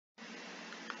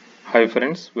Hi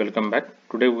friends, welcome back.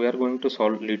 Today we are going to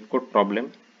solve LeetCode problem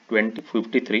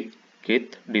 2053,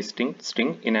 kth distinct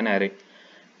string in an array.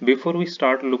 Before we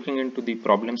start looking into the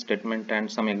problem statement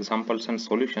and some examples and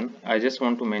solution, I just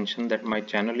want to mention that my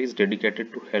channel is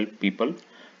dedicated to help people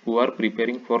who are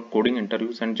preparing for coding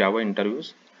interviews and Java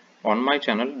interviews. On my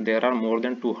channel, there are more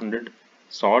than 200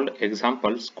 solved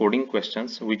examples coding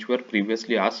questions which were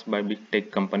previously asked by big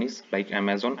tech companies like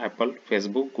Amazon, Apple,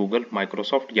 Facebook, Google,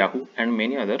 Microsoft, Yahoo, and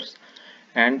many others.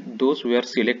 And those were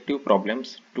selective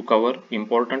problems to cover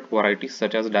important varieties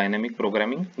such as dynamic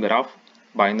programming, graph,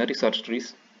 binary search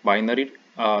trees, binary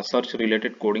search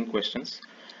related coding questions,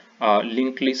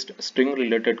 linked list string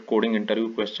related coding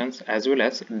interview questions, as well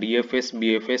as DFS,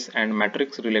 BFS, and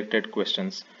matrix related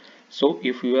questions. So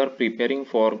if you are preparing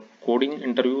for coding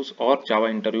interviews or Java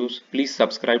interviews, please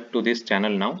subscribe to this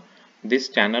channel now. This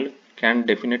channel can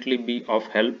definitely be of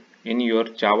help in your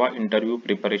Java interview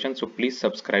preparation, so please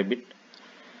subscribe it.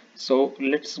 So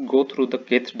let's go through the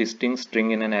kth distinct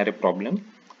string in an array problem.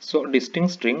 So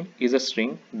distinct string is a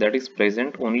string that is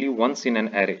present only once in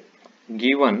an array.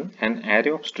 Given an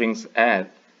array of strings R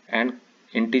and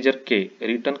integer k,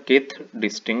 return kth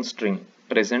distinct string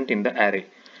present in the array.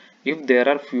 If there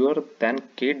are fewer than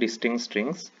k distinct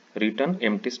strings, return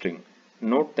empty string.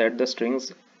 Note that the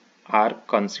strings are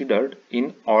considered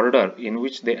in order in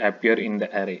which they appear in the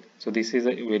array. So this is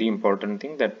a very important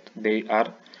thing, that they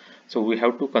are, so we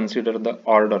have to consider the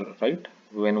order, right,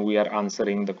 when we are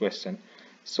answering the question.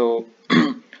 So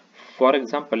for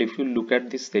example, if you look at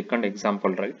this second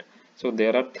example, right, so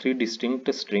there are three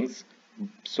distinct strings,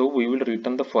 so we will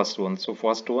return the first one. So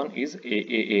first one is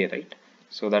AAA, right?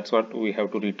 So that's what we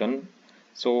have to return.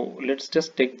 So let's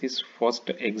just take this first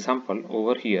example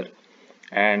over here,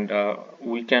 and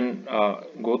we can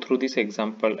go through this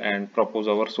example and propose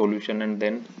our solution, and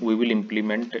then we will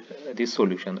implement this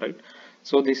solution, right?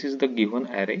 So this is the given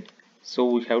array. So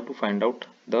we have to find out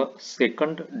the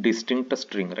second distinct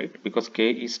string, right, because k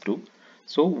is 2.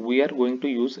 So we are going to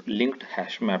use linked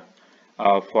hash map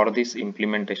for this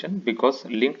implementation, because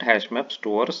linked hash map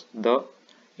stores the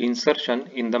insertion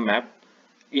in the map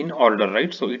in order,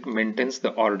 right? So it maintains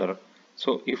the order.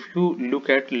 So if you look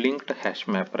at linked hash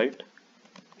map, right,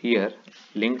 here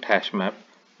linked hash map,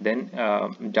 then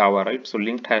Java, right? So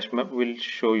linked hash map will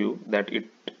show you that it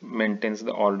maintains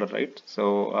the order, right?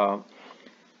 So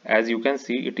as you can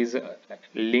see, it is a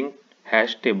linked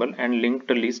hash table and linked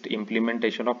list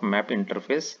implementation of map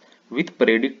interface with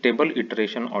predictable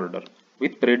iteration order.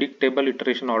 With predictable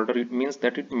iteration order, it means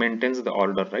that it maintains the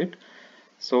order, right?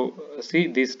 So see,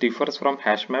 this differs from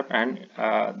hash map, and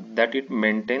that it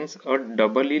maintains a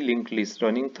doubly linked list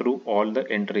running through all the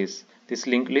entries. This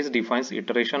linked list defines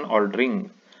iteration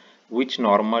ordering, which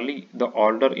normally the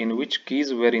order in which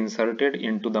keys were inserted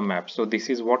into the map. So this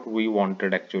is what we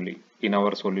wanted actually in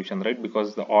our solution, right?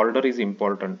 Because the order is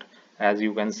important. As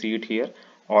you can see it here,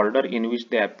 order in which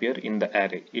they appear in the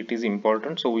array, it is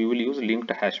important. So we will use linked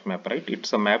hash map, right?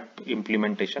 It's a map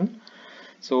implementation.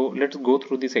 So let's go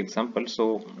through this example.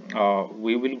 So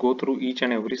we will go through each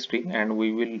and every string, and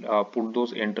we will put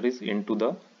those entries into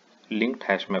the linked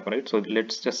hash map, right? So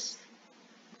let's just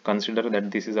consider that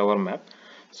this is our map.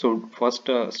 So first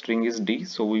string is D,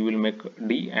 so we will make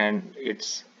D, and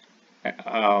its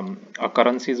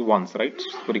occurrence is once, right?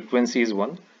 Frequency is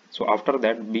 1. So after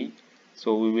that B,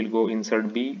 so we will go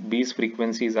insert B. B's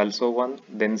frequency is also 1.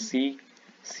 Then C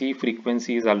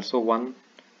frequency is also 1.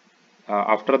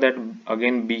 After that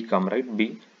again B come, right,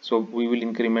 B. So we will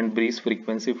increment B's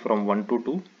frequency from 1 to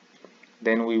 2.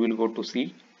 Then we will go to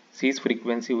C's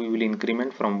frequency we will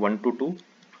increment from 1 to 2.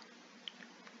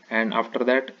 And after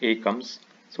that A comes.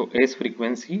 So A's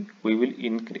frequency we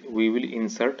will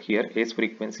insert here A's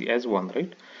frequency as 1,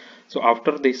 right? So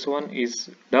after this one is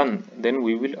done, then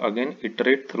we will again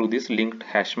iterate through this linked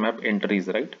hash map entries,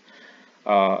 right?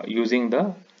 Using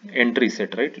the entry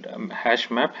set, right? Hash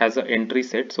map has an entry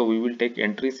set, so we will take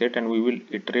entry set and we will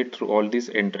iterate through all these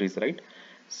entries, right?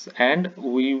 And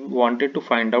we wanted to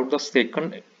find out the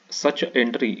second such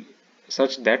entry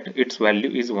such that its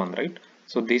value is 1, right?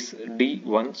 So this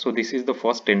D1, so this is the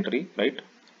first entry, right,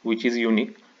 which is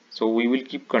unique. So we will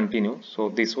keep continue. So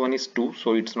this one is 2,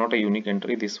 so it's not a unique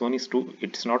entry. This one is 2,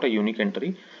 it's not a unique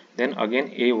entry. Then again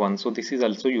A1, so this is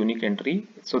also unique entry.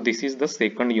 So this is the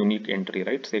second unique entry,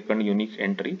 right? Second unique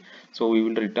entry. So we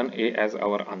will return A as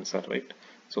our answer, right?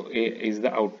 So A is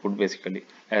the output basically,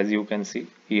 as you can see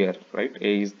here, right?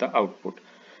 A is the output.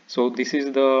 So this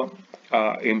is the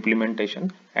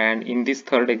implementation. And in this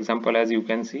third example, as you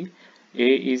can see, A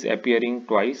is appearing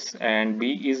twice and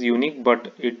B is unique,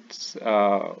 but it's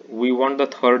we want the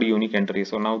third unique entry.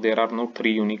 So now there are no 3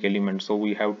 unique elements, so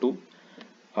we have to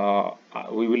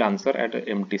we will answer at an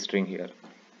empty string here.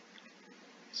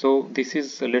 So this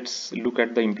is, let's look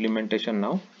at the implementation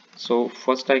now. So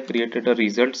first I created a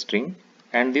result string,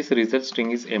 and this result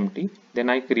string is empty. Then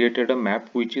I created a map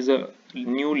which is a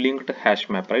new linked hash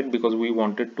map, right? Because we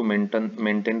wanted to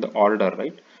maintain the order,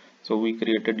 right? So we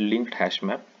created linked hash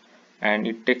map, and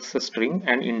it takes a string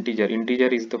and integer. Integer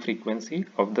is the frequency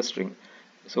of the string.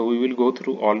 So we will go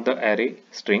through all the array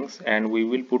strings and we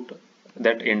will put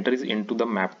that entries into the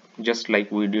map, just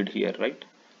like we did here, right?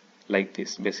 Like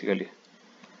this basically.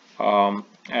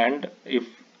 And if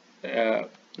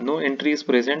no entry is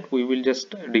present, we will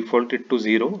just default it to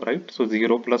 0, right? So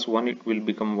 0 plus 1, it will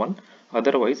become 1.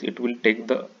 Otherwise it will take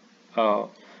the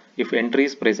if entry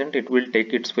is present, it will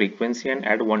take its frequency and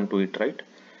add 1 to it, right?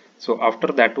 So after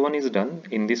that one is done,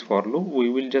 in this for loop we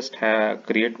will just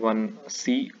create one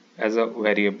c as a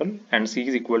variable, and c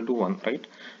is equal to 1, right?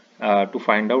 To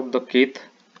find out the kth,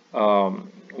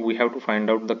 we have to find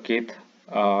out the kth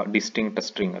distinct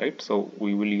string, right? So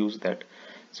we will use that.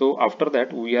 So after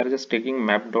that we are just taking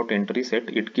map.entry set.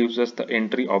 It gives us the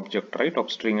entry object, right,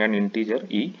 of string and integer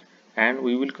e, and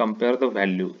we will compare the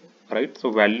value, right?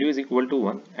 So value is equal to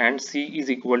 1 and c is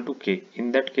equal to k.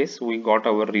 In that case we got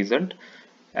our result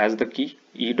as the key.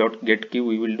 E dot get key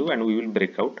we will do, and we will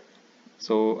break out.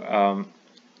 So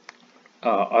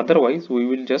otherwise we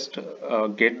will just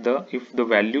get the, if the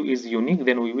value is unique,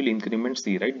 then we will increment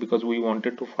c, right? Because we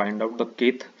wanted to find out the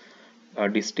kth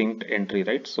distinct entry,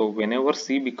 right? So whenever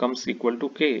c becomes equal to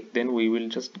k, then we will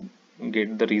just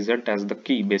get the result as the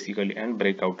key basically and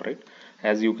break out, right?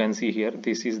 As you can see here,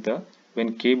 this is the,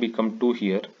 when k become 2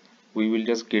 here, we will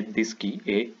just get this key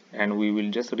a, and we will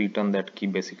just return that key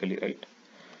basically, right?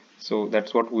 So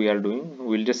that's what we are doing.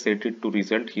 We'll just set it to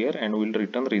result here, and we'll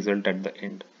return result at the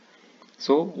end.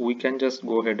 So we can just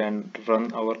go ahead and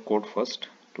run our code first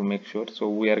to make sure. So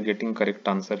we are getting correct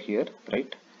answer here,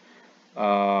 right?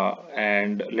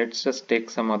 And let's just take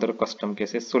some other custom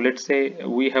cases. So let's say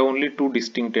we have only 2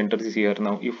 distinct entries here.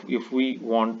 Now if we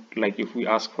want, like if we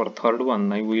ask for third one,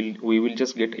 now we will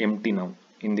just get empty now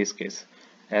in this case.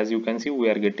 As you can see, we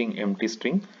are getting empty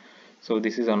string. So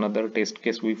this is another test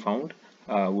case we found.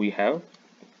 We have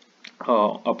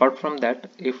apart from that,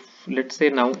 if let's say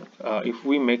now if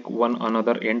we make one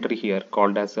another entry here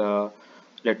called as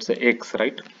let's say x,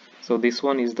 right? So this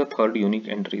one is the third unique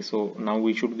entry. So now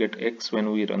we should get x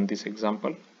when we run this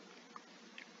example.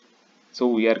 So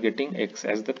we are getting x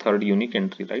as the third unique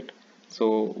entry, right?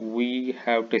 So we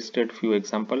have tested few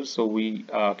examples, so we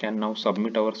can now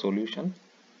submit our solution.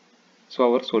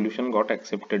 So our solution got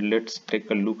accepted. Let's take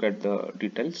a look at the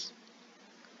details.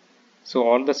 So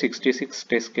all the 66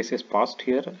 test cases passed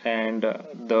here, and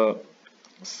the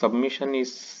submission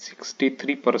is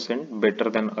 63% better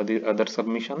than other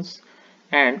submissions,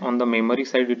 and on the memory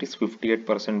side it is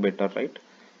 58% better, right?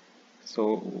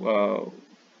 So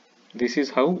this is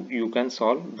how you can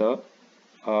solve the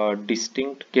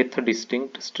kth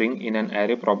distinct string in an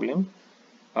array problem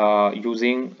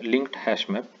using linked hash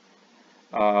map.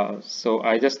 So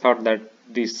I just thought that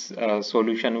this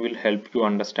solution will help you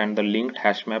understand the linked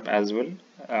hash map as well,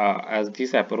 as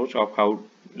this approach of how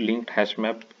linked hash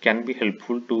map can be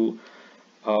helpful to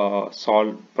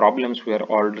solve problems where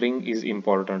ordering is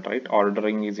important, right?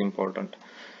 Ordering is important.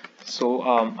 So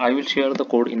I will share the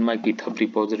code in my GitHub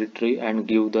repository and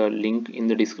give the link in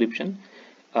the description.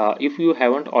 If you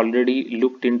haven't already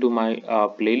looked into my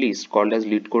playlist called as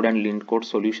LeetCode and LinkedCode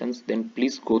solutions, then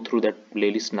please go through that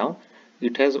playlist now.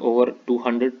 It has over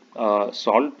 200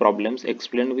 solved problems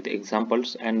explained with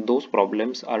examples, and those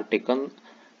problems are taken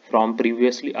from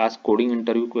previously asked coding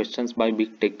interview questions by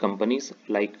big tech companies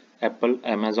like Apple,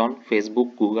 Amazon,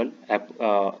 Facebook, Google,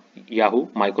 Yahoo,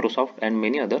 Microsoft, and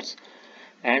many others.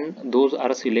 And those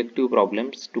are selective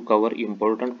problems to cover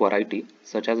important variety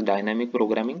such as dynamic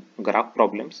programming, graph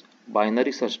problems,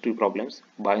 binary search tree problems,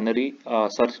 binary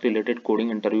search related coding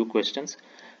interview questions,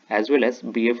 as well as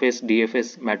BFS,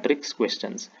 DFS matrix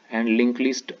questions, and linked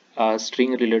list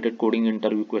string related coding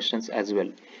interview questions as well.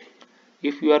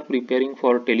 If you are preparing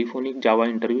for telephonic Java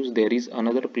interviews, there is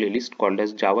another playlist called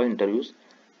as Java interviews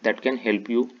that can help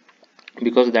you,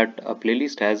 because that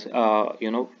playlist has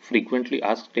frequently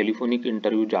asked telephonic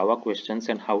interview Java questions,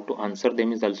 and how to answer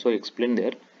them is also explained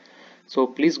there. So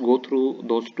please go through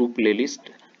those 2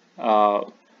 playlists.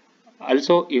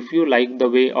 Also, if you like the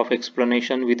way of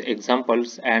explanation with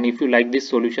examples, and if you like this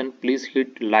solution, please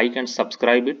hit like and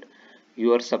subscribe it.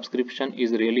 Your subscription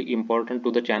is really important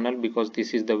to the channel, because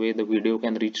this is the way the video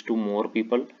can reach to more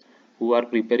people who are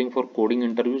preparing for coding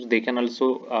interviews. They can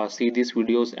also see these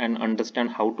videos and understand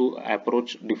how to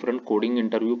approach different coding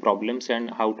interview problems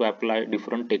and how to apply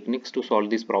different techniques to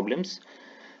solve these problems.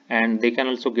 and they can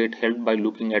also get help by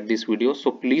looking at this video.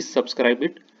 So please subscribe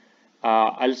it.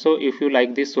 Also, if you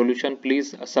like this solution,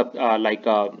 please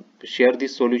share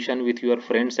this solution with your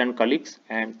friends and colleagues,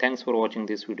 and thanks for watching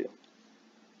this video.